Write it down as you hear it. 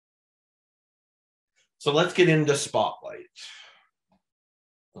So let's get into Spotlight.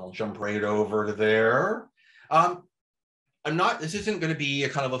 I'll jump right over to there. This isn't going to be a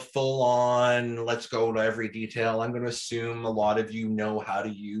kind of a full-on, let's go to every detail. I'm going to assume a lot of you know how to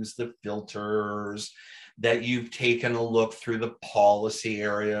use the filters, that you've taken a look through the policy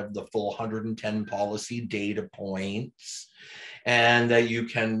area of the full 110 policy data points, and that you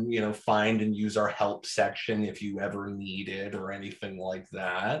can, find and use our help section if you ever need it or anything like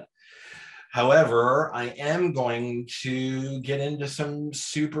that. However, I am going to get into some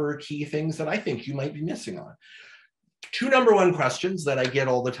super key things that I think you might be missing on. Two number one questions that I get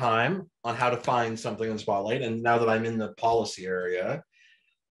all the time on how to find something in Spotlight, and now that I'm in the policy area,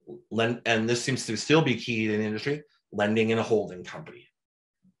 and this seems to still be key in the industry, lending in a holding company.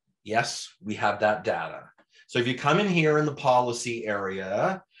 Yes, we have that data. So if you come in here in the policy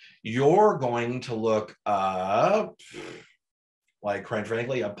area, you're going to look up, like, quite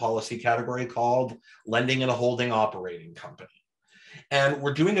frankly, a policy category called lending in a holding operating company. And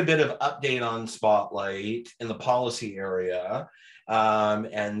we're doing a bit of update on Spotlight in the policy area.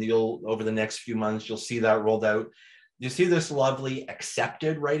 And over the next few months, you'll see that rolled out. You see this lovely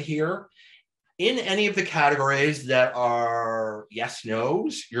accepted right here. In any of the categories that are yes,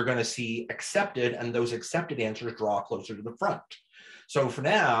 no's, you're going to see accepted, and those accepted answers draw closer to the front. So for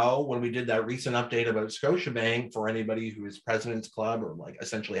now, when we did that recent update about Scotiabank, for anybody who is President's Club or like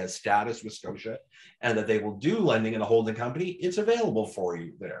essentially has status with Scotia, and that they will do lending in a holding company, it's available for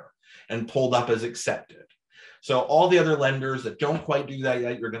you there and pulled up as accepted. So all the other lenders that don't quite do that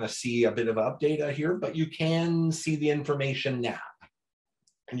yet, you're going to see a bit of update here, but you can see the information now,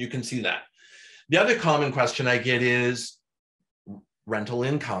 and you can see that. The other common question I get is rental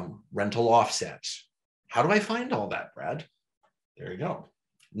income, rental offsets. How do I find all that, Brad? There you go.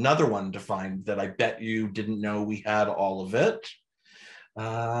 Another one to find that I bet you didn't know we had all of it.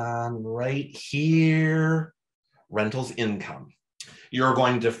 Right here, rentals income. You're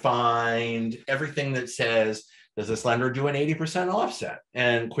going to find everything that says, does this lender do an 80% offset?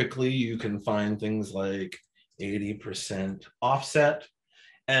 And quickly you can find things like 80% offset.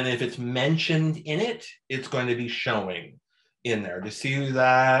 And if it's mentioned in it, it's going to be showing in there. To see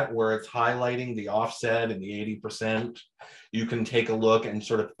that where it's highlighting the offset and the 80%, you can take a look and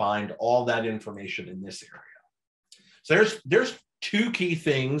sort of find all that information in this area. So there's two key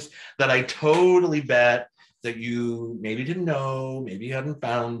things that I totally bet that you maybe didn't know, maybe you hadn't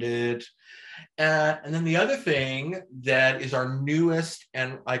found it. And then the other thing that is our newest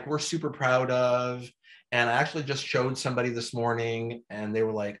and like we're super proud of, and I actually just showed somebody this morning and they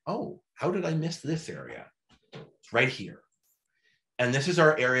were like, oh, how did I miss this area? It's right here. And this is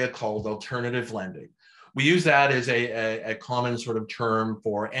our area called alternative lending. We use that as a common sort of term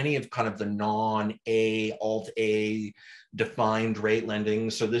for any of kind of the non-A, alt-A defined rate lending.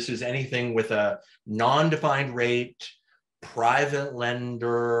 So this is anything with a non-defined rate, private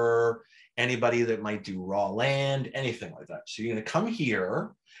lender, anybody that might do raw land, anything like that. So you're going to come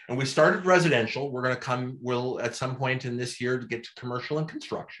here, and we started residential. We'll at some point in this year to get to commercial and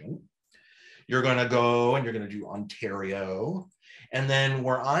construction. You're going to go and you're going to do Ontario. And then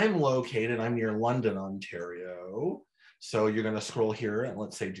where I'm located, I'm near London, Ontario. So you're going to scroll here and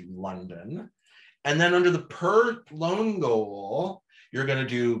let's say do London. And then under the per loan goal, you're going to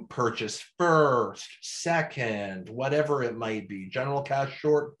do purchase first, second, whatever it might be, general cash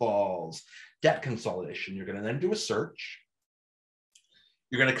shortfalls, debt consolidation. You're going to then do a search.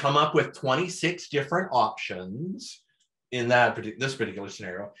 You're going to come up with 26 different options in this particular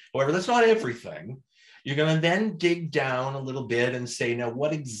scenario. However, that's not everything. You're going to then dig down a little bit and say, now,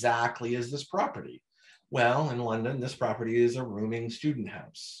 what exactly is this property? Well, in London, this property is a rooming student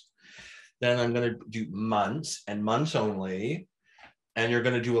house. Then I'm going to do months and months only. And you're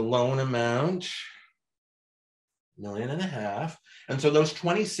going to do a loan amount, $1.5 million. And so those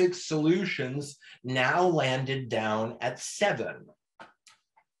 26 solutions now landed down at 7.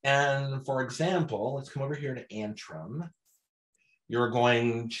 And for example, let's come over here to Antrim. You're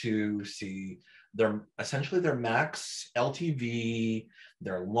going to see essentially their max LTV,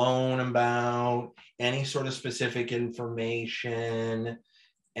 their loan amount, any sort of specific information,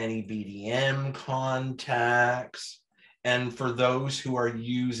 any BDM contacts. And for those who are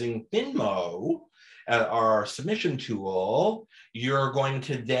using Finmo, our submission tool, you're going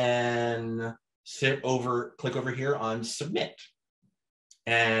to then click over here on submit.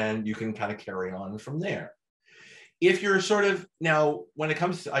 And you can kind of carry on from there. If you're sort of, now, when it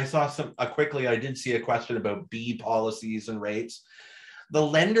comes to, I saw I did see a question about B policies and rates. The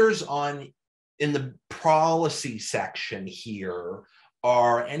lenders in the policy section here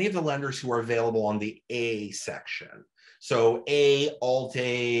are any of the lenders who are available on the A section. So A, Alt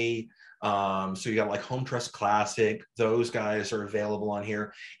A, so you got like Home Trust Classic, those guys are available on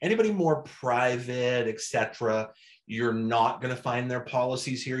here. Anybody more private, etc., you're not going to find their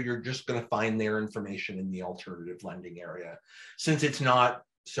policies here. You're just going to find their information in the alternative lending area, since it's not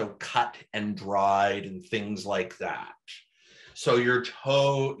so cut and dried and things like that. So you're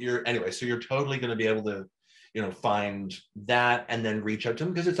totally going to be able to, find that and then reach out to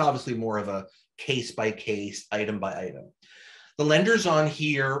them, because it's obviously more of a case by case, item by item. The lenders on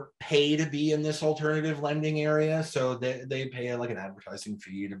here pay to be in this alternative lending area. So they pay like an advertising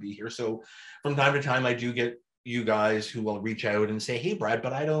fee to be here. So from time to time, I do get you guys who will reach out and say, hey, Brad,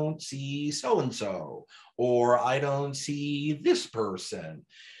 but I don't see so-and-so, or I don't see this person.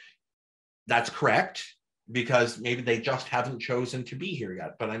 That's correct, because maybe they just haven't chosen to be here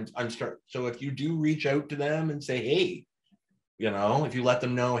yet. But so if you do reach out to them and say, hey, if you let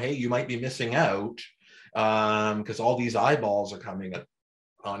them know, hey, you might be missing out, because all these eyeballs are coming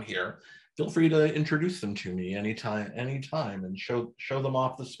on here, feel free to introduce them to me anytime, and show them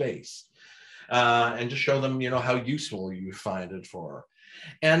off the space, and just show them, how useful you find it for.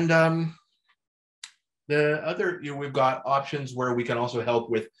 And the other, we've got options where we can also help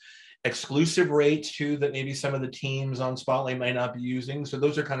with exclusive rates too, that maybe some of the teams on Spotlight might not be using. So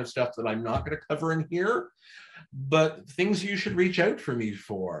those are kind of stuff that I'm not going to cover in here, but things you should reach out for me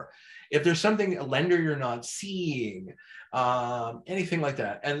for. If there's something, a lender you're not seeing, anything like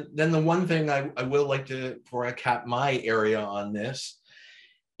that. And then the one thing I will like to, before I cap my area on this,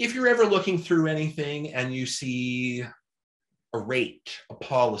 if you're ever looking through anything and you see a rate, a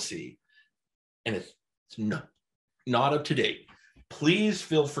policy, and it's not up to date, please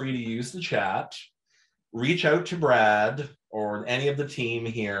feel free to use the chat, reach out to Brad or any of the team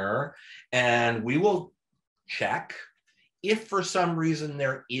here, and we will check. If for some reason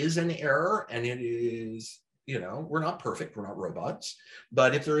there is an error, and it is, we're not perfect, we're not robots,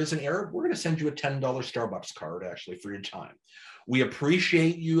 but if there is an error, we're going to send you a $10 Starbucks card actually for your time. We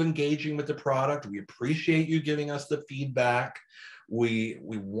appreciate you engaging with the product. We appreciate you giving us the feedback. We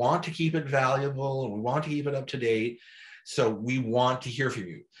want to keep it valuable, and we want to keep it up to date. So we want to hear from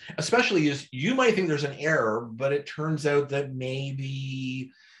you, especially as you might think there's an error, but it turns out that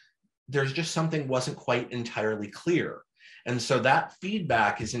maybe there's just something wasn't quite entirely clear. And so that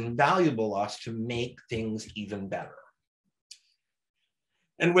feedback is invaluable to us to make things even better.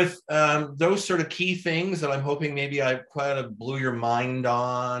 And with those sort of key things that I'm hoping maybe I kind of blew your mind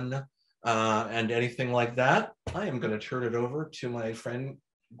on, and anything like that, I am going to turn it over to my friend,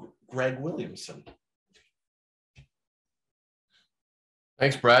 Greg Williamson.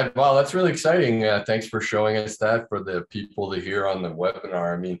 Thanks, Brad. Wow, that's really exciting. Thanks for showing us that for the people to hear on the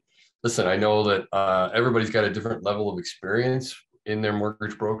webinar. I mean, listen, I know that everybody's got a different level of experience in their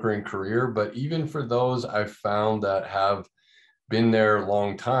mortgage brokering career, but even for those I've found that have been there a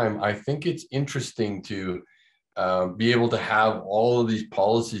long time, I think it's interesting to be able to have all of these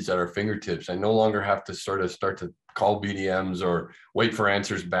policies at our fingertips. I no longer have to sort of start to call BDMs or wait for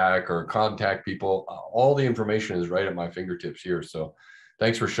answers back or contact people. All the information is right at my fingertips here. So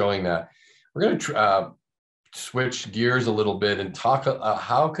thanks for showing that. We're going to switch gears a little bit and talk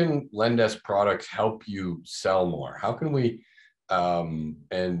how can Lendesk products help you sell more? How can we,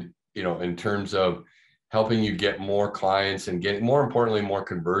 in terms of helping you get more clients and get, more importantly, more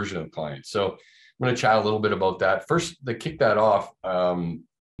conversion of clients. So I'm going to chat a little bit about that. First, to kick that off,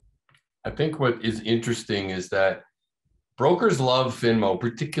 I think what is interesting is that brokers love Finmo,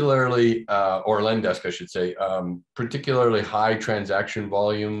 particularly, or Lendesk, I should say, particularly high transaction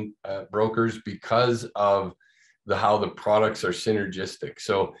volume brokers, because of how the products are synergistic.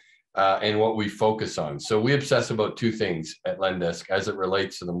 So, and what we focus on. So we obsess about two things at Lendesk as it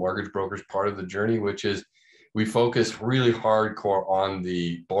relates to the mortgage brokers part of the journey, which is we focus really hardcore on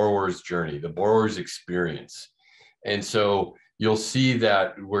the borrower's journey, the borrower's experience. And so you'll see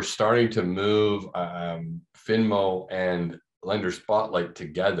that we're starting to move Finmo and Lender Spotlight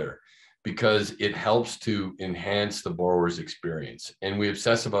together because it helps to enhance the borrower's experience. And we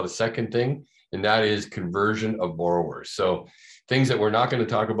obsess about a second thing, and that is conversion of borrowers. So things that we're not going to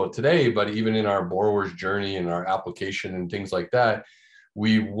talk about today, but even in our borrower's journey and our application and things like that,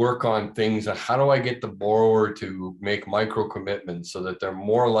 we work on things on how do I get the borrower to make micro commitments so that they're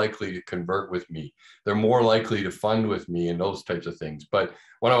more likely to convert with me, they're more likely to fund with me, and those types of things. But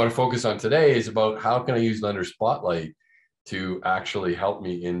what I want to focus on today is about how can I use Lender Spotlight to actually help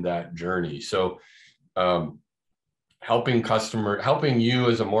me in that journey. So helping you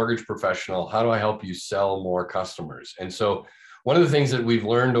as a mortgage professional, how do I help you sell more customers? And so one of the things that we've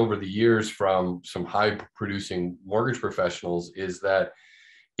learned over the years from some high producing mortgage professionals is that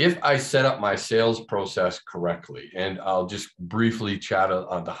if I set up my sales process correctly, and I'll just briefly chat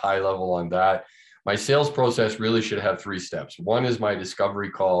on the high level on that, my sales process really should have 3 steps. One is my discovery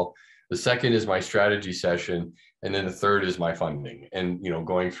call. The second is my strategy session. And then the third is my funding and,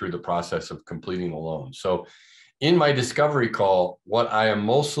 going through the process of completing the loan. So in my discovery call, what I am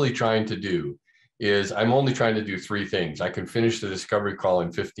mostly trying to do is I'm only trying to do 3 things. I can finish the discovery call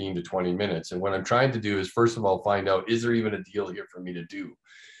in 15 to 20 minutes. And what I'm trying to do is, first of all, find out, is there even a deal here for me to do?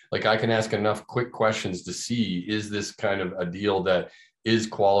 Like, I can ask enough quick questions to see, is this kind of a deal that is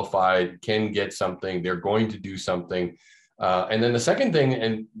qualified, can get something, they're going to do something. And then the second thing,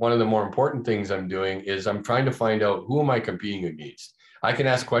 and one of the more important things I'm doing, is I'm trying to find out, who am I competing against? I can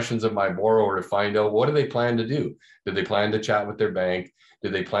ask questions of my borrower to find out, what do they plan to do? Do they plan to chat with their bank? Do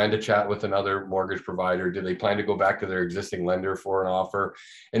they plan to chat with another mortgage provider? Do they plan to go back to their existing lender for an offer?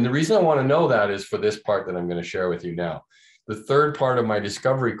 And the reason I want to know that is for this part that I'm going to share with you now. The third part of my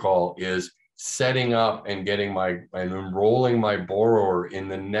discovery call is setting up and and enrolling my borrower in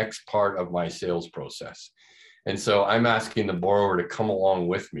the next part of my sales process. And so I'm asking the borrower to come along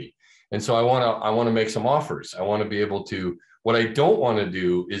with me. And so I want to make some offers. I want to be able to, what I don't want to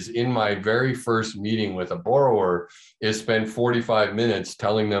do is, in my very first meeting with a borrower, is spend 45 minutes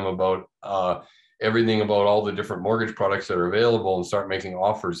telling them about everything about all the different mortgage products that are available and start making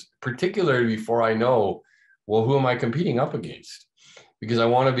offers, particularly before I know, well, who am I competing up against? Because I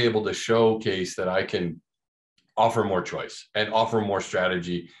want to be able to showcase that I can offer more choice and offer more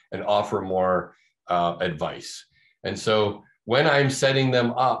strategy and offer more advice. And so when I'm setting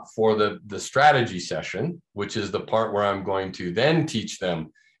them up for the strategy session, which is the part where I'm going to then teach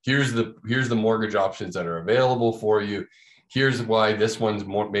them, here's the mortgage options that are available for you. Here's why this one's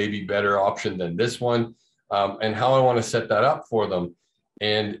maybe better option than this one, and how I want to set that up for them.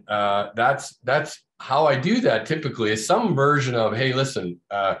 And that's how I do that typically, is some version of, hey, listen,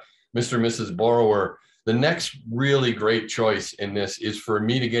 Mr. and Mrs. Borrower, the next really great choice in this is for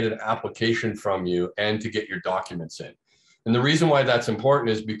me to get an application from you and to get your documents in. And the reason why that's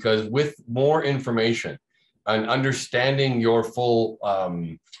important is because with more information and understanding your full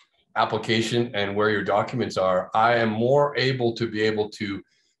application and where your documents are, I am more able to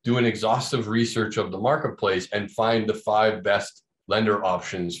do an exhaustive research of the marketplace and find the 5 best lender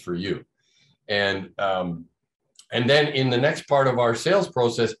options for you. And then in the next part of our sales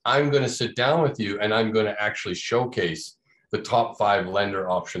process, I'm going to sit down with you and I'm going to actually showcase the top 5 lender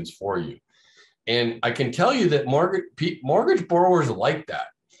options for you. And I can tell you that mortgage borrowers like that.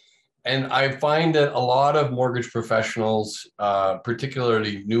 And I find that a lot of mortgage professionals,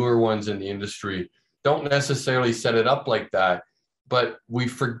 particularly newer ones in the industry, don't necessarily set it up like that. But we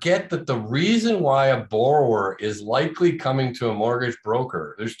forget that the reason why a borrower is likely coming to a mortgage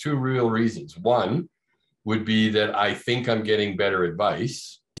broker, there's 2 real reasons. One would be that I think I'm getting better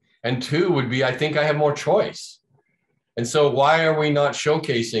advice. And 2 would be, I think I have more choice. And so why are we not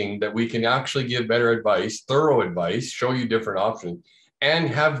showcasing that we can actually give better advice, thorough advice, show you different options,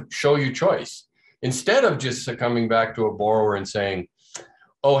 and show you choice, instead of just coming back to a borrower and saying,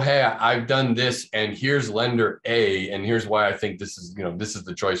 oh, hey, I've done this, and here's lender A, and here's why I think this is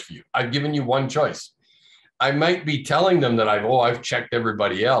the choice for you. I've given you one choice. I might be telling them that I've checked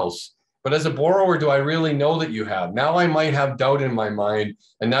everybody else, but as a borrower, do I really know that you have? Now I might have doubt in my mind,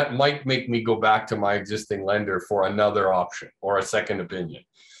 and that might make me go back to my existing lender for another option or a second opinion.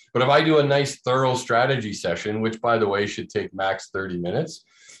 But if I do a nice thorough strategy session, which by the way should take max 30 minutes,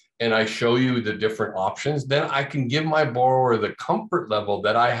 and I show you the different options, then I can give my borrower the comfort level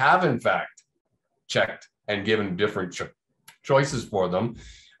that I have in fact checked and given different choices for them.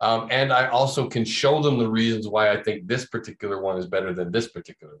 And I also can show them the reasons why I think this particular one is better than this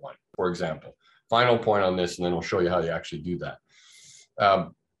particular one, for example. Final point on this, and then we'll show you how you actually do that.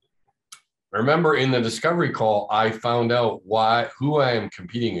 Remember, in the discovery call, I found out who I am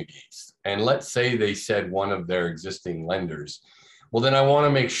competing against. And let's say they said one of their existing lenders. Well, then I want to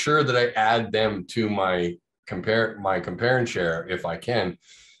make sure that I add them to my compare and share if I can,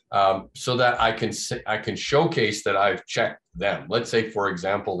 so that I can showcase that I've checked them. Let's say, for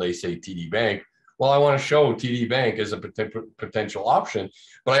example, they say TD Bank. Well, I want to show TD Bank as a potential option,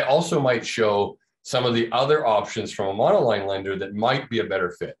 but I also might show some of the other options from a monoline lender that might be a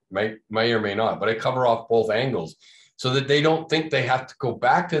better fit, may or may not, but I cover off both angles so that they don't think they have to go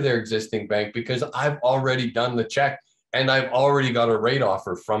back to their existing bank, because I've already done the check and I've already got a rate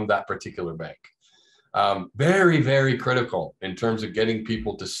offer from that particular bank. Very, very critical in terms of getting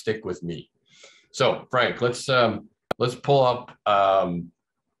people to stick with me. So Frank, let's pull up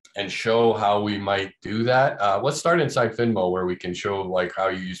and show how we might do that. Let's start inside Finmo, where we can show like how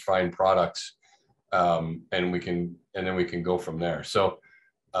you use find products, and then we can go from there. So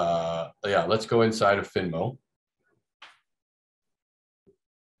yeah, let's go inside of Finmo.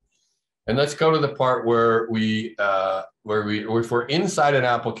 And let's go to the part where if we're inside an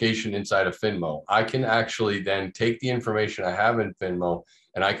application inside of Finmo, I can actually then take the information I have in Finmo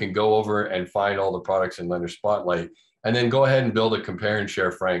and I can go over and find all the products in Lender Spotlight and then go ahead and build a compare and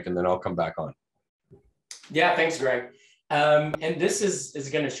share, Frank, and then I'll come back on. Yeah, thanks, Greg. And this is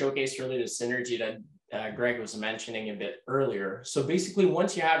going to showcase really the synergy that Greg was mentioning a bit earlier. So basically,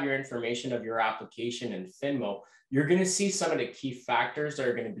 once you have your information of your application in Finmo, you're going to see some of the key factors that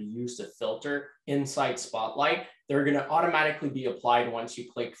are going to be used to filter inside Spotlight. They're going to automatically be applied once you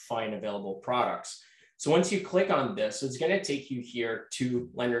click Find Available Products. So once you click on this, it's going to take you here to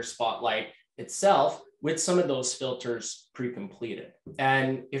Lender Spotlight itself with some of those filters pre-completed.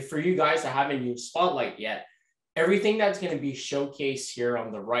 And if for you guys that haven't used Spotlight yet, everything that's going to be showcased here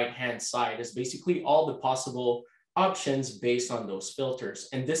on the right-hand side is basically all the possible options based on those filters.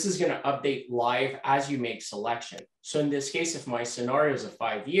 And this is going to update live as you make selection. So in this case, if my scenario is a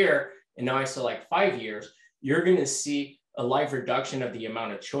 5-year and now I select 5 years, you're going to see a live reduction of the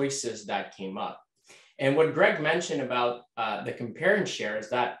amount of choices that came up. And what Greg mentioned about the compare and share is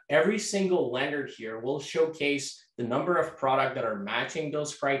that every single lender here will showcase the number of products that are matching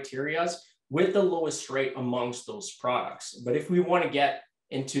those criteria with the lowest rate amongst those products. But if we want to get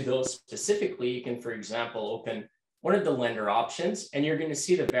into those specifically, you can, for example, open one of the lender options, and you're going to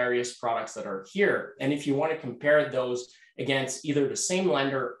see the various products that are here. And if you want to compare those against either the same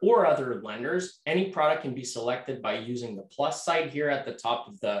lender or other lenders, any product can be selected by using the plus sign here at the top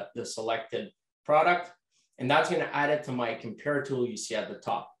of the selected product. And that's going to add it to my compare tool you see at the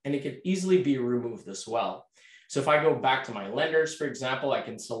top. And it could easily be removed as well. So if I go back to my lenders, for example, I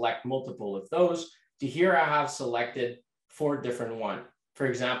can select multiple of those. To here, I have selected 4 different ones. For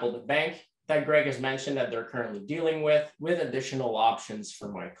example, the bank that Greg has mentioned that they're currently dealing with additional options for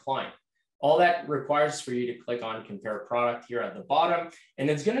my client. All that requires for you to click on compare product here at the bottom, and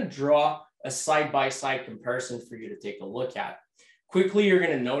it's going to draw a side-by-side comparison for you to take a look at. Quickly, you're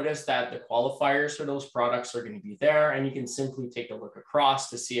going to notice that the qualifiers for those products are going to be there, and you can simply take a look across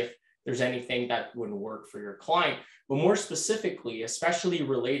to see if there's anything that wouldn't work for your client. But more specifically, especially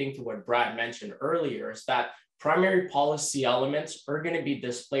relating to what Brad mentioned earlier, is that primary policy elements are going to be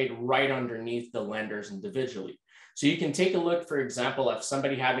displayed right underneath the lenders individually. So you can take a look, for example, if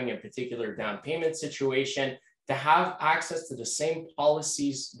somebody having a particular down payment situation, to have access to the same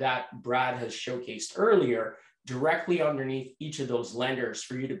policies that Brad has showcased earlier directly underneath each of those lenders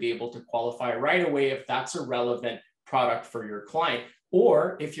for you to be able to qualify right away if that's a relevant product for your client.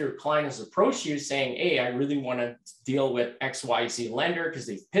 Or if your client has approached you saying, hey, I really want to deal with XYZ lender because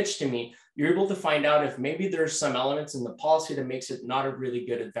they've pitched to me, you're able to find out if maybe there's some elements in the policy that makes it not a really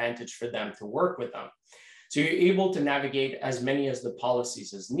good advantage for them to work with them. So you're able to navigate as many as the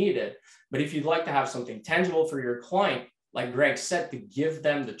policies as needed. But if you'd like to have something tangible for your client, like Greg said, to give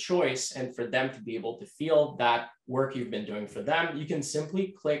them the choice and for them to be able to feel that work you've been doing for them, you can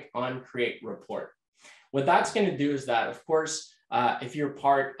simply click on Create Report. What that's going to do is that, of course, if you're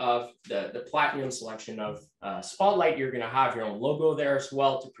part of the Platinum selection of Spotlight, you're going to have your own logo there as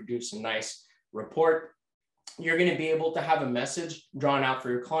well to produce a nice report. You're going to be able to have a message drawn out for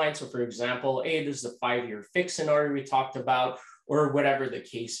your client. So for example, hey, this is a 5-year fix scenario we talked about, or whatever the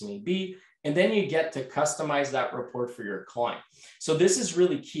case may be. And then you get to customize that report for your client. So this is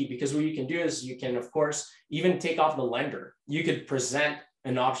really key because what you can do is you can, of course, even take off the lender. You could present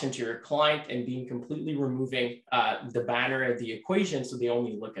an option to your client and being completely removing the banner of the equation so they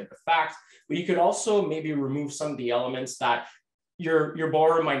only look at the facts. But you could also maybe remove some of the elements that your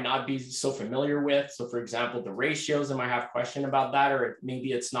borrower might not be so familiar with. So for example, the ratios, they might have a question about that, or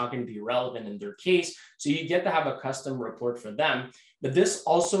maybe it's not going to be relevant in their case. So you get to have a custom report for them. But this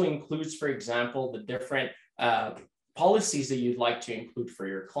also includes, for example, the different policies that you'd like to include for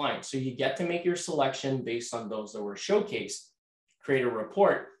your client. So you get to make your selection based on those that were showcased, create a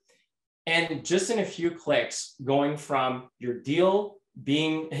report, and just in a few clicks, going from your deal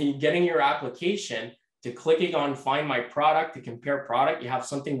getting your application to clicking on Find My Product to compare product, you have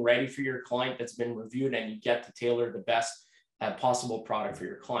something ready for your client that's been reviewed, and you get to tailor the best possible product for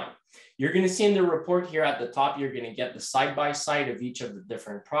your client. You're going to see in the report here at the top, you're going to get the side-by-side of each of the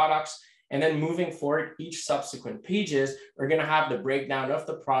different products. And then moving forward, each subsequent pages are going to have the breakdown of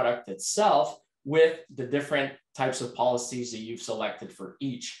the product itself with the different types of policies that you've selected for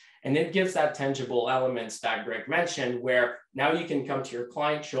each. And it gives that tangible elements that Greg mentioned, where now you can come to your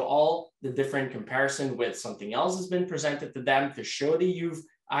client, show all the different comparison with something else has been presented to them to show that you've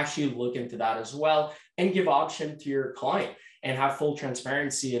actually looked into that as well, and give option to your client and have full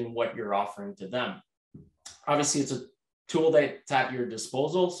transparency in what you're offering to them. Obviously, it's a tool that's at your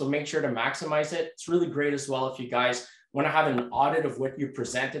disposal. So make sure to maximize it. It's really great as well if you guys want to have an audit of what you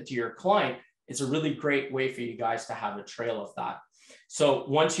presented to your client. It's a really great way for you guys to have a trail of that. So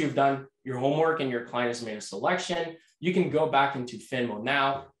once you've done your homework and your client has made a selection, you can go back into Finmo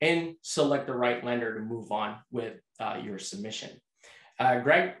now and select the right lender to move on with your submission.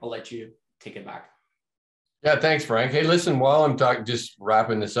 Greg, I'll let you take it back. Yeah, thanks, Frank. Hey, listen, while I'm talking, just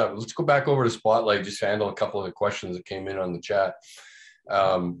wrapping this up, let's go back over to Spotlight, just handle a couple of the questions that came in on the chat.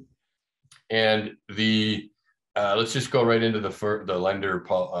 And let's just go right into the lender,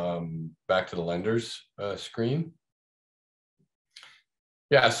 back to the lenders screen.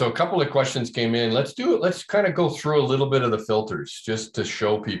 Yeah, so a couple of questions came in. Let's do it. Let's kind of go through a little bit of the filters just to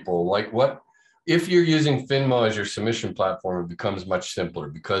show people like what, if you're using Finmo as your submission platform, it becomes much simpler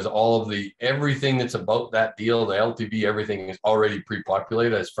because all of everything that's about that deal, the LTV, everything is already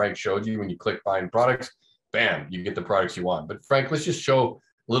pre-populated, as Frank showed you. When you click find products, bam, you get the products you want. But Frank, let's just show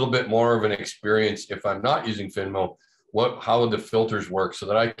a little bit more of an experience if I'm not using Finmo, how the filters work so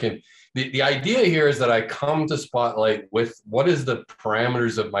that I can, the idea here is that I come to Spotlight with what is the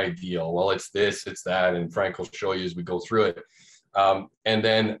parameters of my deal? Well, it's this, it's that, and Frank will show you as we go through it. And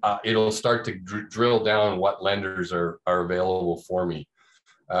then it'll start to drill down what lenders are available for me.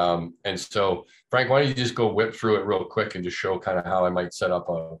 And so, Frank, why don't you just go whip through it real quick and just show kind of how I might set up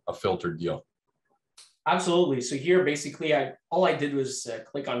a filtered deal. Absolutely. So here, basically, all I did was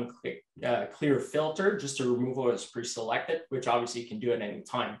click on clear filter just to remove what was pre-selected, which obviously you can do at any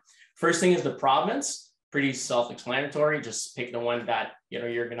time. First thing is the province, pretty self-explanatory. Just pick the one that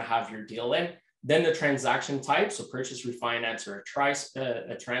you're going to have your deal in. Then the transaction type, so purchase, refinance, or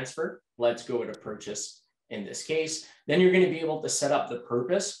a transfer. Let's go with a purchase in this case. Then you're going to be able to set up the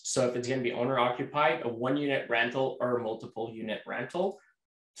purpose. So if it's going to be owner occupied, a 1-unit rental or a multiple unit rental.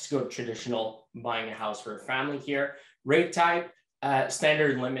 Let's go traditional buying a house for a family here. Rate type,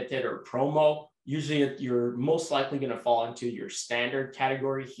 standard, limited, or promo. Usually you're most likely going to fall into your standard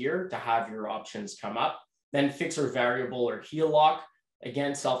category here to have your options come up. Then fixed or variable or HELOC.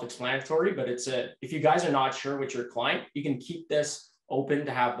 Again, self-explanatory, but if you guys are not sure with your client, you can keep this open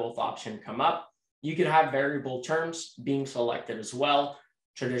to have both options come up. You could have variable terms being selected as well.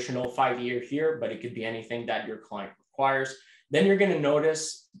 Traditional 5-year here, but it could be anything that your client requires. Then you're going to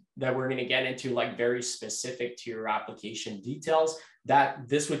notice that we're going to get into like very specific to your application details that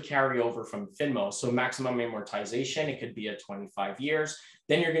this would carry over from Finmo. So maximum amortization, it could be at 25 years.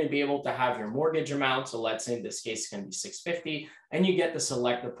 Then you're going to be able to have your mortgage amount. So let's say in this case, it's going to be 650, and you get to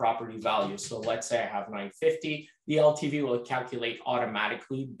select the property value. So let's say I have 950. The LTV will calculate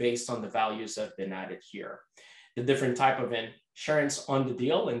automatically based on the values that have been added here. The different type of insurance on the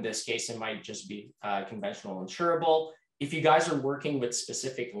deal, in this case, it might just be conventional insurable. If you guys are working with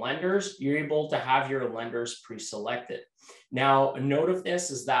specific lenders, you're able to have your lenders pre-selected. Now, a note of this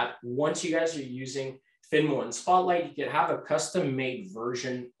is that once you guys are using Finmo and Spotlight, you can have a custom-made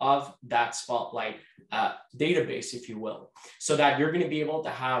version of that Spotlight database, if you will, so that you're going to be able to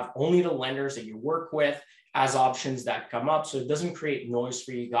have only the lenders that you work with as options that come up. So it doesn't create noise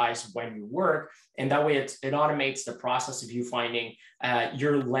for you guys when you work. And that way it automates the process of you finding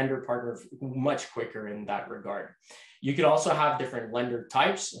your lender partner much quicker in that regard. You could also have different lender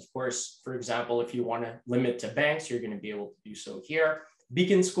types. Of course, for example, if you want to limit to banks, you're going to be able to do so here.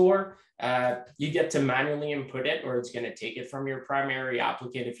 Beacon score, you get to manually input it, or it's going to take it from your primary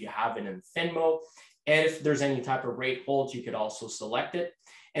applicant if you have it in Finmo. And if there's any type of rate hold, you could also select it.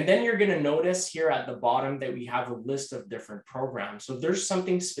 And then you're going to notice here at the bottom that we have a list of different programs. So if there's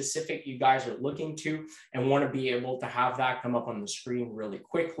something specific you guys are looking to and want to be able to have that come up on the screen really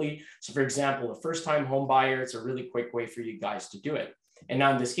quickly. So for example, a first-time home buyer, it's a really quick way for you guys to do it. And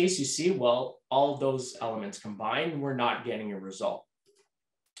now in this case, you see, well, all of those elements combined, we're not getting a result.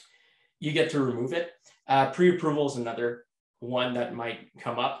 You get to remove it. Pre-approval is another one that might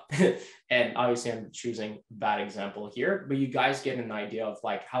come up. And obviously I'm choosing a bad example here, but you guys get an idea of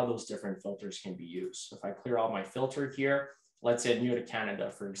like how those different filters can be used. So if I clear all my filter here, let's say new to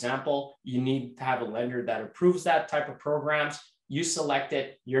Canada, for example, you need to have a lender that approves that type of programs. You select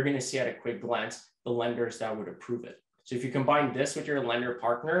it, you're going to see at a quick glance the lenders that would approve it. So if you combine this with your lender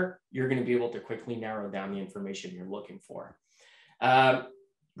partner, you're going to be able to quickly narrow down the information you're looking for.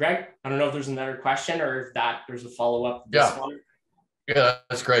 Greg, I don't know if there's another question or if there's a follow-up. Yeah,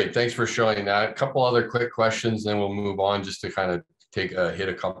 that's great. Thanks for showing that. A couple other quick questions, then we'll move on just to kind of hit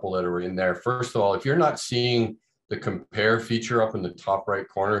a couple that are in there. First of all, if you're not seeing the compare feature up in the top right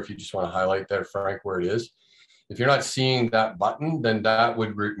corner, if you just want to highlight that, Frank, where it is. If you're not seeing that button, then that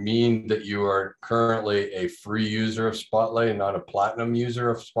would mean that you are currently a free user of Spotlight and not a platinum user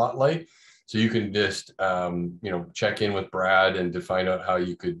of Spotlight. So you can just, check in with Brad and to find out how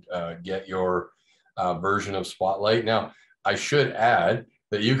you could get your version of Spotlight. Now, I should add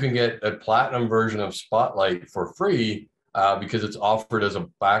that you can get a platinum version of Spotlight for free because it's offered as a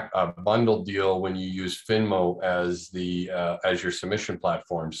bundle deal when you use Finmo as your submission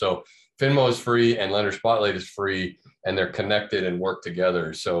platform. So Finmo is free and Lender Spotlight is free, and they're connected and work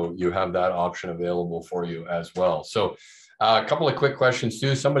together. So you have that option available for you as well. So a couple of quick questions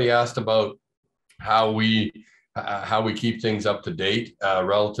too. Somebody asked about how we keep things up to date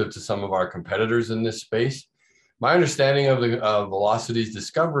relative to some of our competitors in this space. My understanding of the Velocity's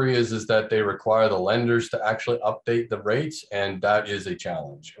discovery is that they require the lenders to actually update the rates, and that is a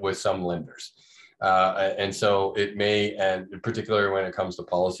challenge with some lenders. And so it may, and particularly when it comes to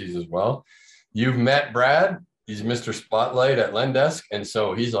policies as well. You've met Brad. He's Mr. Spotlight at Lendesk, and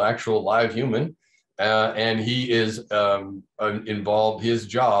so he's an actual live human. And he is involved. His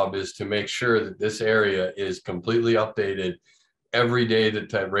job is to make sure that this area is completely updated every day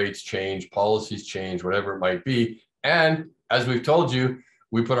that rates change, policies change, whatever it might be. And as we've told you,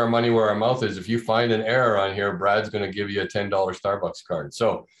 we put our money where our mouth is. If you find an error on here, Brad's going to give you a $10 Starbucks card.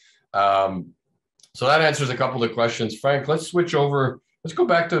 So, so that answers a couple of questions. Frank, let's switch over. Let's go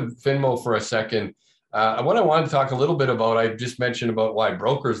back to Finmo for a second. What I wanted to talk a little bit about, I just mentioned about why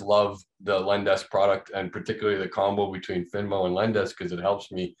brokers love the Lendesk product, and particularly the combo between Finmo and Lendesk, because it helps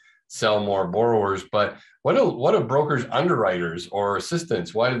me sell more borrowers. But what do brokers, underwriters, or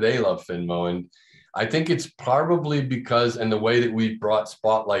assistants, why do they love Finmo? And I think it's probably because, and the way that we brought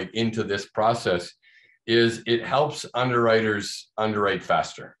Spotlight into this process is it helps underwriters underwrite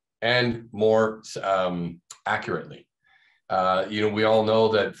faster and more accurately. We all know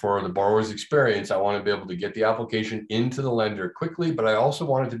that for the borrower's experience, I want to be able to get the application into the lender quickly, but I also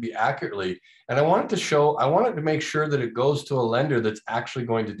want it to be accurately. And I wanted to make sure that it goes to a lender that's actually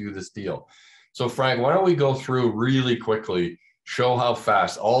going to do this deal. So Frank, why don't we go through really quickly, show how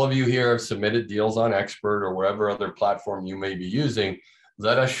fast all of you here have submitted deals on Expert or wherever other platform you may be using.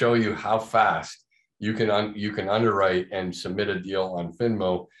 Let us show you how fast you can underwrite and submit a deal on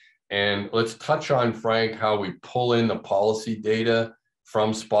Finmo. And let's touch on, Frank, how we pull in the policy data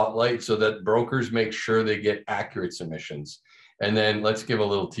from Spotlight so that brokers make sure they get accurate submissions. And then let's give a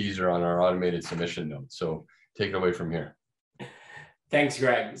little teaser on our automated submission note. So take it away from here. Thanks,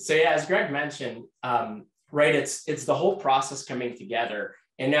 Greg. So yeah, as Greg mentioned, right, it's the whole process coming together.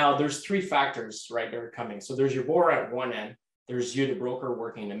 And now there's three factors, right, that are coming. So there's your borrower at one end, there's you, the broker,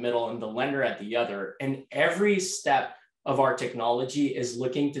 working in the middle, and the lender at the other. And every step of our technology is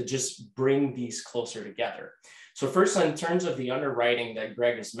looking to just bring these closer together. So first, in terms of the underwriting that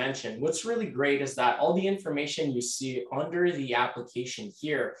Greg has mentioned, what's really great is that all the information you see under the application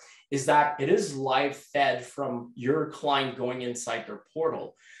here is that it is live fed from your client going inside their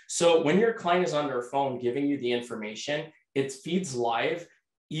portal. So when your client is on their phone giving you the information, it feeds live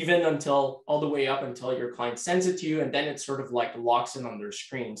even until all the way up until your client sends it to you, and then it sort of like locks in on their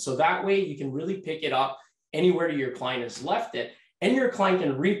screen. So that way you can really pick it up anywhere your client has left it, and your client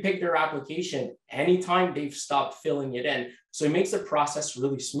can repick their application anytime they've stopped filling it in. So it makes the process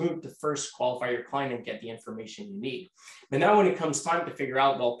really smooth to first qualify your client and get the information you need. But now when it comes time to figure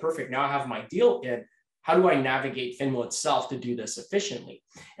out, well, perfect, now I have my deal in, how do I navigate Finmo itself to do this efficiently?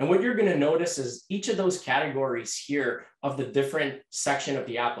 And what you're gonna notice is each of those categories here of the different section of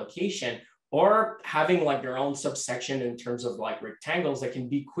the application or having like their own subsection in terms of like rectangles that can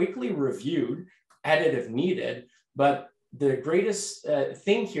be quickly reviewed, edit if needed. But the greatest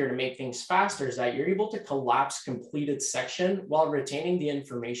thing here to make things faster is that you're able to collapse completed section while retaining the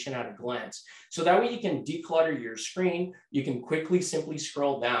information at a glance. So that way you can declutter your screen. You can quickly, simply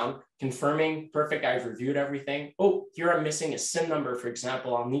scroll down, confirming, perfect, I've reviewed everything. Oh, here I'm missing a SIN number, for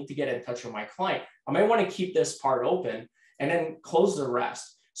example. I'll need to get in touch with my client. I might want to keep this part open and then close the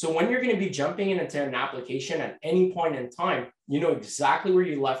rest. So when you're going to be jumping into an application at any point in time, you know exactly where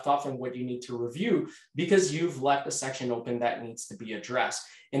you left off and what you need to review because you've left a section open that needs to be addressed.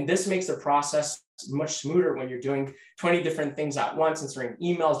 And this makes the process much smoother when you're doing 20 different things at once, answering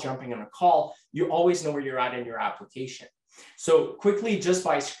emails, jumping on a call. You always know where you're at in your application. So quickly, just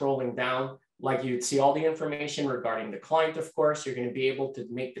by scrolling down, like you'd see all the information regarding the client, of course, you're going to be able to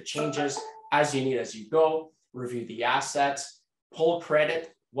make the changes as you need as you go, review the assets, pull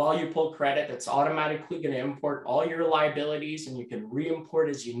credit. While you pull credit, it's automatically going to import all your liabilities and you can re-import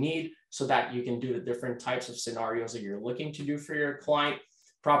as you need so that you can do the different types of scenarios that you're looking to do for your client.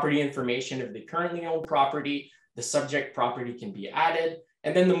 Property information, if they currently own property, the subject property can be added,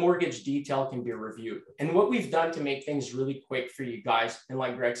 and then the mortgage detail can be reviewed. And what we've done to make things really quick for you guys, and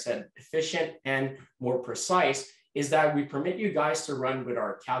like Greg said, efficient and more precise, is that we permit you guys to run with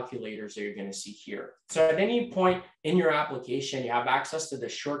our calculators that you're going to see here. So at any point in your application, you have access to the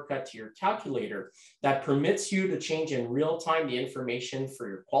shortcut to your calculator that permits you to change in real time the information for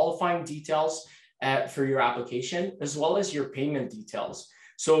your qualifying details for your application, as well as your payment details.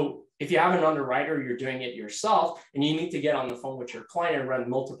 So if you have an underwriter, you're doing it yourself, and you need to get on the phone with your client and run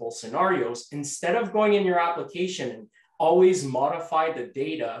multiple scenarios, instead of going in your application and always modify the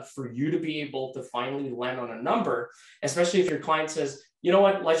data for you to be able to finally land on a number, especially if your client says, you know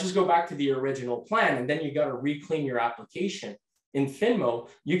what, let's just go back to the original plan, and then you got to reclean your application. In Finmo,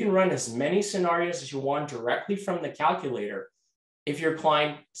 you can run as many scenarios as you want directly from the calculator. If your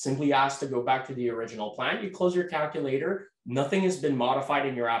client simply asks to go back to the original plan, you close your calculator, nothing has been modified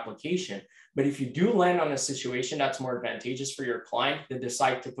in your application. But if you do land on a situation that's more advantageous for your client, they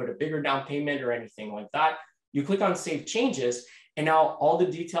decide to put a bigger down payment or anything like that, you click on Save Changes, and now all the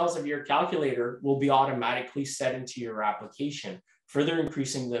details of your calculator will be automatically set into your application, further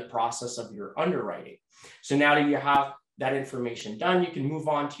increasing the process of your underwriting. So now that you have that information done, you can move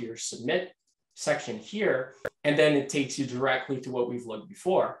on to your Submit section here, and then it takes you directly to what we've looked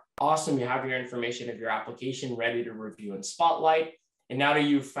before. Awesome, you have your information of your application ready to review in Spotlight. And now that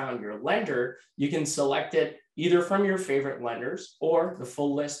you've found your lender, you can select it either from your favorite lenders or the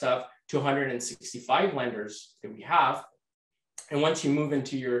full list of 265 lenders that we have. And once you move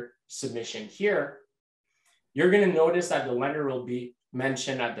into your submission here, you're going to notice that the lender will be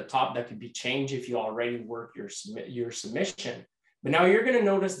mentioned at the top. That could be changed if you already work your submission. But now you're going to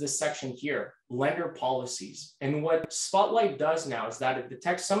notice this section here, lender policies. And what Spotlight does now is that it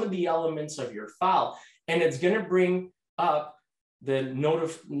detects some of the elements of your file, and it's going to bring up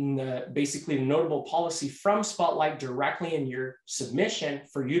basically the notable policy from Spotlight directly in your submission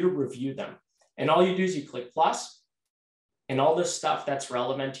for you to review them. And all you do is you click plus, and all this stuff that's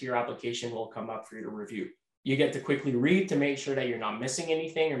relevant to your application will come up for you to review. You get to quickly read to make sure that you're not missing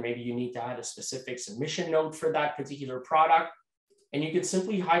anything, or maybe you need to add a specific submission note for that particular product. And you can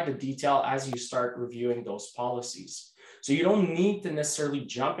simply hide the detail as you start reviewing those policies. So you don't need to necessarily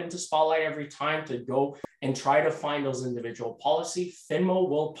jump into Spotlight every time to go and try to find those individual policies. Finmo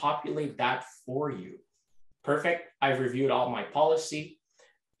will populate that for you. Perfect. I've reviewed all my policy.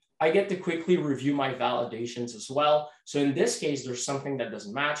 I get to quickly review my validations as well. So in this case, there's something that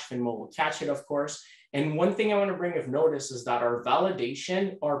doesn't match. Finmo will catch it, of course. And one thing I want to bring of notice is that our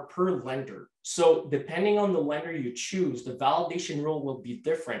validation are per lender. So depending on the lender you choose, the validation rule will be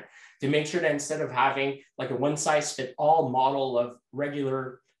different to make sure that instead of having like a one size fit all model of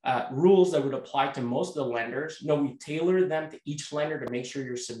regular rules that would apply to most of the lenders, no, we tailor them to each lender to make sure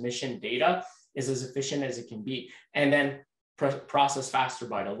your submission data is as efficient as it can be, and then process faster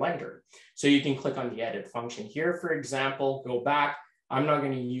by the lender. So you can click on the edit function here, for example, go back. I'm not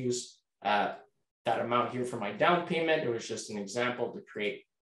going to use that amount here for my down payment. It was just an example to create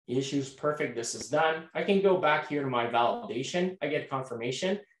issues. Perfect. This is done. I can go back here to my validation. I get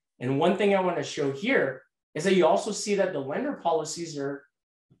confirmation. And one thing I want to show here is that you also see that the lender policies are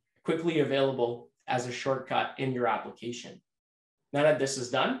quickly available as a shortcut in your application. Now that this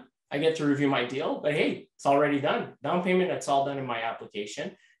is done, I get to review my deal, but hey, it's already done. Down payment, it's all done in my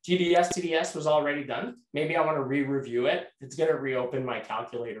application. GDS, TDS was already done. Maybe I want to re-review it. It's going to reopen my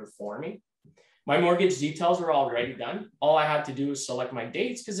calculator for me. My mortgage details were already done. All I had to do was select my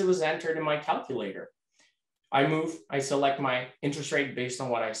dates because it was entered in my calculator. I select my interest rate based on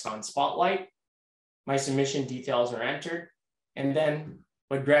what I saw in Spotlight. My submission details are entered. And then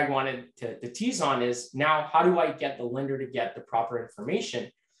what Greg wanted to tease on is now, how do I get the lender to get the proper information?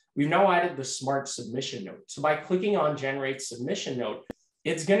 We've now added the smart submission note. So by clicking on generate submission note,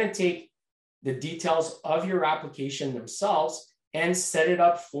 it's going to take the details of your application themselves and set it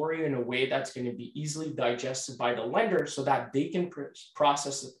up for you in a way that's going to be easily digested by the lender so that they can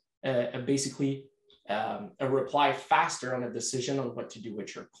process basically a reply faster on a decision on what to do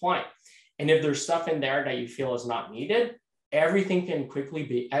with your client. And if there's stuff in there that you feel is not needed, everything can quickly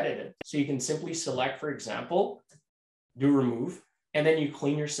be edited. So you can simply select, for example, do remove, and then you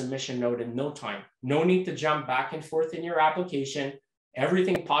clean your submission note in no time. No need to jump back and forth in your application.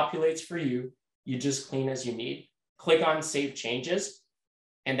 Everything populates for you. You just clean as you need. Click on Save Changes,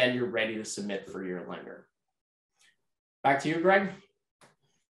 and then you're ready to submit for your lender. Back to you, Greg.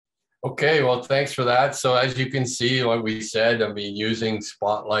 Okay, well, thanks for that. So as you can see, what we said, I mean, using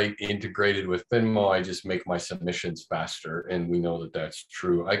Spotlight integrated with Finmo, I just make my submissions faster, and we know that that's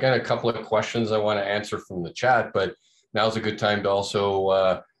true. I got a couple of questions I want to answer from the chat, but now's a good time to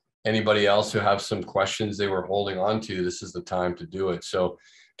also, anybody else who have some questions they were holding on to, this is the time to do it. So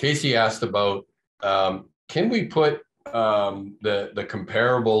Casey asked about, can we put the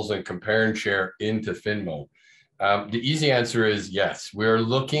comparables and compare and share into Finmo? The easy answer is yes. We're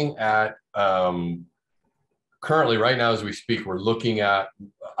looking at, currently right now as we speak, we're looking at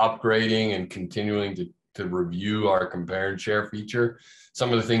upgrading and continuing to review our compare and share feature.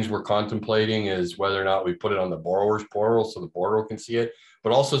 Some of the things we're contemplating is whether or not we put it on the borrower's portal so the borrower can see it,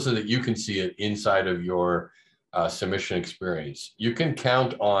 but also so that you can see it inside of your submission experience. You can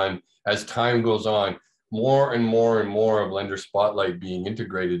count on, as time goes on, more and more and more of Lender Spotlight being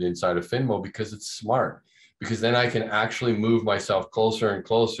integrated inside of Finmo, because it's smart. Because then I can actually move myself closer and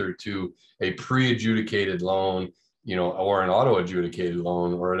closer to a pre-adjudicated loan, you know, or an auto-adjudicated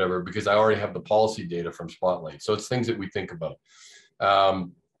loan or whatever, because I already have the policy data from Spotlight. So it's things that we think about.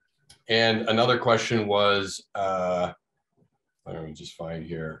 And another question was, let me just find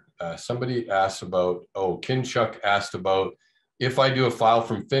here. Somebody asked about, Kinchuck asked about, if I do a file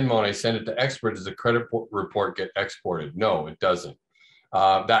from Finmo and I send it to Expert, does the credit report get exported? No, it doesn't.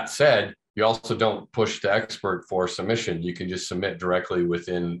 That said, you also don't push to Expert for submission. You can just submit directly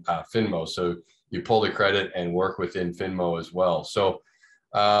within Finmo. So you pull the credit and work within Finmo as well. So,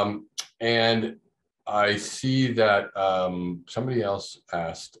 and I see that somebody else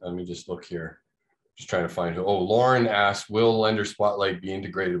asked, let me just look here. Just trying to find who. Oh, Lauren asked, will Lender Spotlight be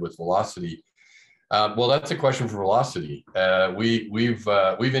integrated with Velocity? Well, that's a question for Velocity.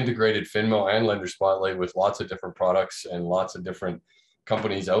 We've integrated Finmo and Lender Spotlight with lots of different products and lots of different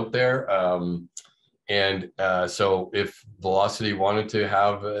companies out there. So if Velocity wanted to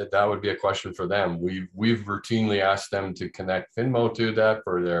have, that would be a question for them. We've routinely asked them to connect Finmo to that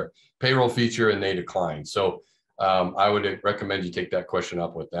for their payroll feature, and they decline. So I would recommend you take that question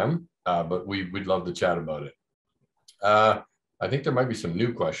up with them, but we'd love to chat about it. I think there might be some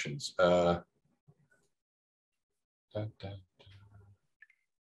new questions.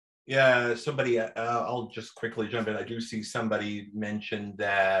 Yeah, somebody, I'll just quickly jump in. I do see somebody mentioned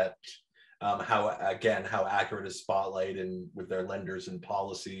that how accurate is Spotlight and with their lenders and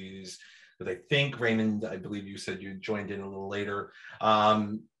policies. Because I think, Raymond, I believe you said you joined in a little later.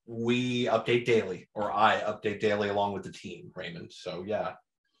 We update daily, or I update daily along with the team, Raymond. So yeah,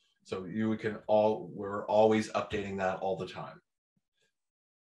 so we're always updating that all the time.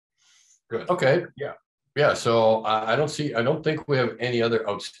 Good. Okay. Yeah. Yeah, so I don't think we have any other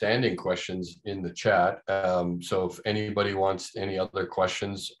outstanding questions in the chat. So if anybody wants any other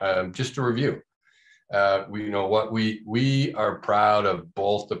questions, just to review, we are proud of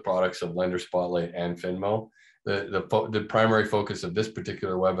both the products of Lender Spotlight and Finmo. The primary focus of this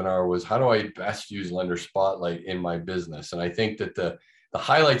particular webinar was, how do I best use Lender Spotlight in my business? And I think that the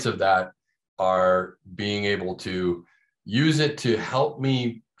highlights of that are being able to use it to help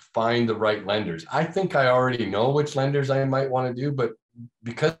me find the right lenders. I think I already know which lenders I might want to do, but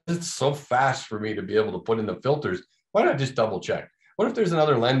because it's so fast for me to be able to put in the filters, why not just double check? What if there's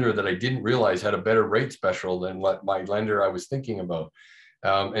another lender that I didn't realize had a better rate special than what my lender I was thinking about?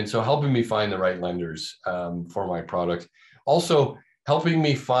 And so helping me find the right lenders for my product. Also helping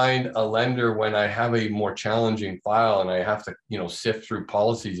me find a lender when I have a more challenging file and I have to, sift through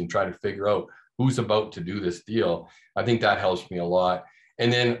policies and try to figure out who's about to do this deal. I think that helps me a lot.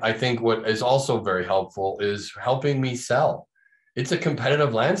 And then I think what is also very helpful is helping me sell. It's a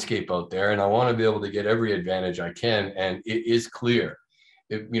competitive landscape out there, and I want to be able to get every advantage I can. And it is clear,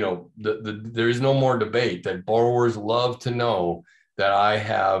 there is no more debate that borrowers love to know that I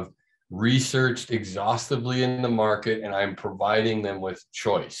have researched exhaustively in the market and I'm providing them with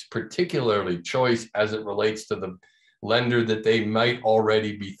choice, particularly choice as it relates to the lender that they might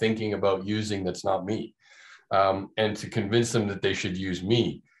already be thinking about using that's not me. And to convince them that they should use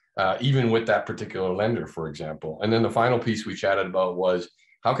me, even with that particular lender, for example. And then the final piece we chatted about was,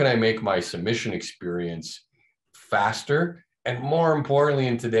 how can I make my submission experience faster and, more importantly,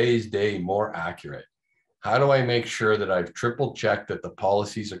 in today's day, more accurate? How do I make sure that I've triple checked that the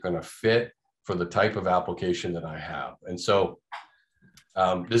policies are going to fit for the type of application that I have? And so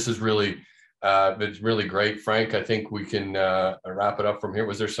this is really it's really great. Frank, I think we can wrap it up from here.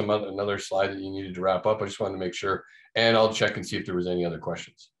 Was there another slide that you needed to wrap up? I just wanted to make sure, and I'll check and see if there was any other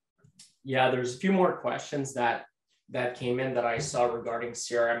questions. Yeah, there's a few more questions that came in that I saw regarding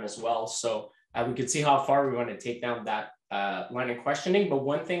CRM as well. So we could see how far we want to take down that line of questioning. But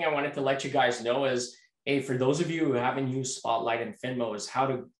one thing I wanted to let you guys know is, hey, for those of you who haven't used Spotlight and Finmo, is how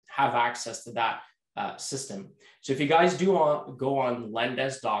to have access to that system. So if you guys do go on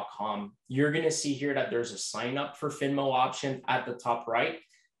lendes.com, you're going to see here that there's a sign up for Finmo option at the top right.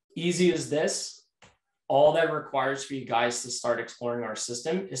 Easy as this. All that requires for you guys to start exploring our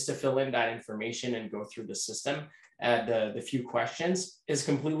system is to fill in that information and go through the system. The few questions is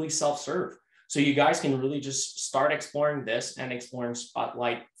completely self-serve. So you guys can really just start exploring this and exploring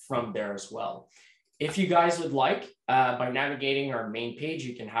Spotlight from there as well. If you guys would like, by navigating our main page,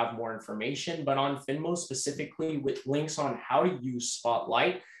 you can have more information, but on Finmo specifically with links on how to use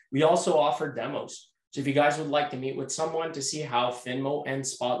Spotlight, we also offer demos. So if you guys would like to meet with someone to see how Finmo and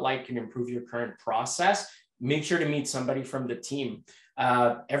Spotlight can improve your current process, make sure to meet somebody from the team.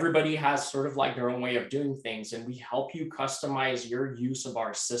 Everybody has sort of like their own way of doing things, and we help you customize your use of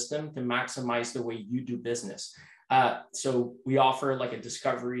our system to maximize the way you do business. So we offer like a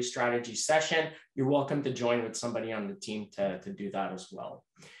discovery strategy session. You're welcome to join with somebody on the team to do that as well.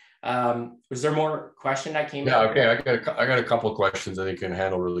 Was there more question that came in? Yeah, okay. I got a couple of questions I think I can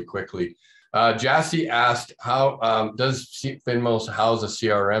handle really quickly. Jassy asked, how does Finmo house a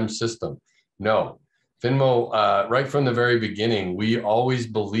CRM system? No. Finmo, right from the very beginning, we always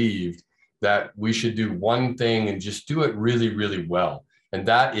believed that we should do one thing and just do it really, really well. And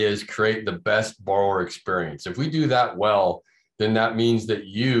that is create the best borrower experience. If we do that well, then that means that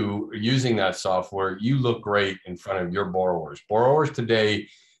you, using that software, you look great in front of your borrowers. Borrowers today,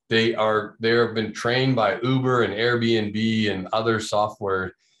 they have been trained by Uber and Airbnb and other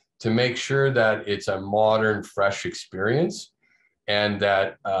software to make sure that it's a modern, fresh experience, and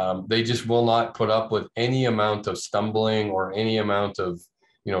that they just will not put up with any amount of stumbling or any amount of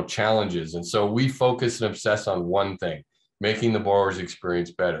challenges. And so we focus and obsess on one thing: making the borrower's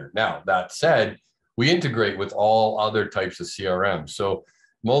experience better. Now, that said, we integrate with all other types of CRM. So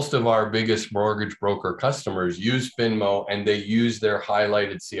most of our biggest mortgage broker customers use Finmo, and they use their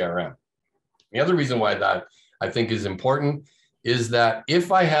highlighted CRM. The other reason why that I think is important is that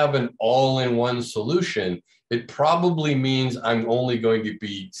if I have an all-in-one solution, it probably means I'm only going to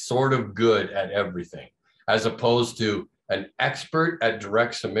be sort of good at everything, as opposed to an expert at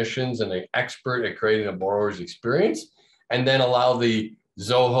direct submissions and an expert at creating a borrower's experience, and then allow the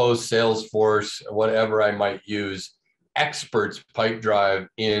Zoho, Salesforce, whatever I might use, experts pipe drive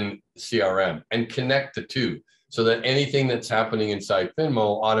in CRM and connect the two so that anything that's happening inside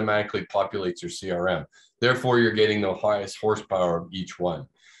Finmo automatically populates your CRM. Therefore, you're getting the highest horsepower of each one.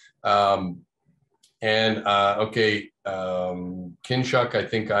 Kinshuk, I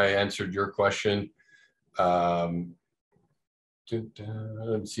think I answered your question. Let's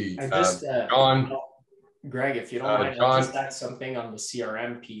see. John. Greg, if you don't mind, I'll just add something on the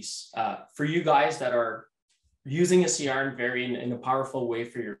CRM piece. For you guys that are using a CRM in a powerful way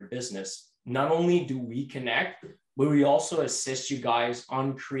for your business, not only do we connect, but we also assist you guys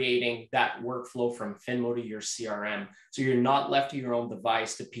on creating that workflow from Finmo to your CRM. So you're not left to your own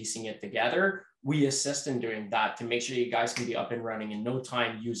device to piecing it together. We assist in doing that to make sure you guys can be up and running in no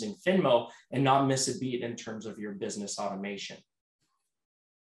time using Finmo and not miss a beat in terms of your business automation.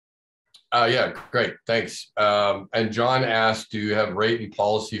 Yeah, great, thanks. And John asked, do you have rate and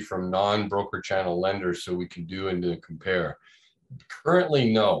policy from non-broker channel lenders so we can do and compare?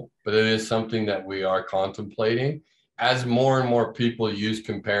 Currently, no, but it is something that we are contemplating. As more and more people use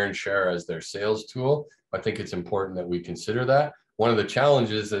Compare and Share as their sales tool, I think it's important that we consider that. One of the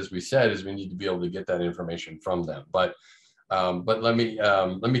challenges, as we said, is we need to be able to get that information from them. But let me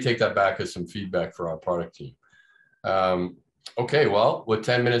take that back as some feedback for our product team. Okay, well, with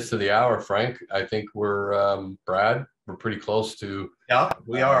 10 minutes to the hour, Frank, I think we're, Brad, we're pretty close to. Yeah,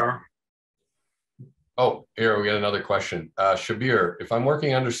 we are. Oh, here we got another question. Shabir, if I'm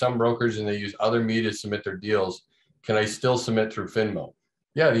working under some brokers and they use other me to submit their deals, can I still submit through Finmo?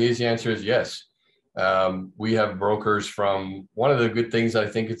 Yeah, the easy answer is yes. We have brokers from, one of the good things I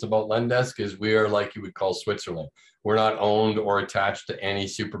think it's about Lendesk is we are like you would call Switzerland. We're not owned or attached to any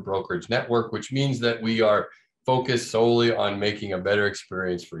super brokerage network, which means that we are focused solely on making a better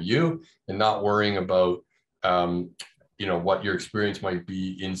experience for you and not worrying about what your experience might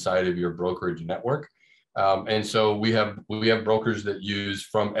be inside of your brokerage network. And so we have brokers that use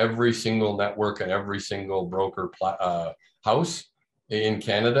from every single network and every single broker house in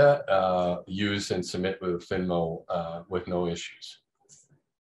Canada, use and submit with Finmo with no issues.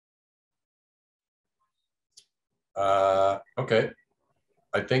 Okay,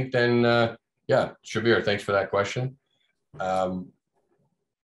 I think then, yeah, Shabir, thanks for that question. I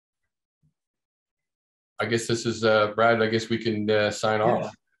guess this is, Brad, I guess we can sign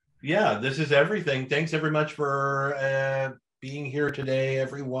off. Yeah, this is everything. Thanks very much for being here today,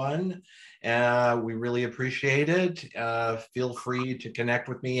 everyone. We really appreciate it. Feel free to connect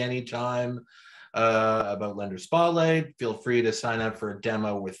with me anytime about Lender Spotlight. Feel free to sign up for a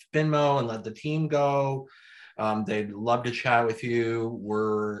demo with Finmo and let the team go. They'd love to chat with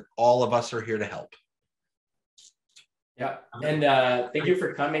you. All of us are here to help. Yeah, and thank you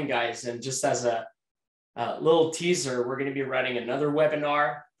for coming, guys. And just as a little teaser, we're going to be running another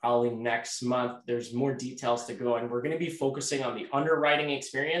webinar probably next month. There's more details to go, and we're going to be focusing on the underwriting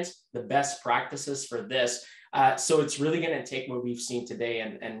experience, the best practices for this. So it's really going to take what we've seen today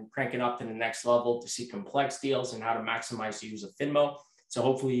and crank it up to the next level to see complex deals and how to maximize the use of Finmo. So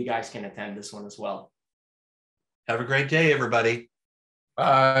hopefully you guys can attend this one as well. Have a great day, everybody.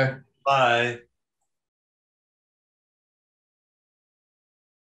 Bye. Bye.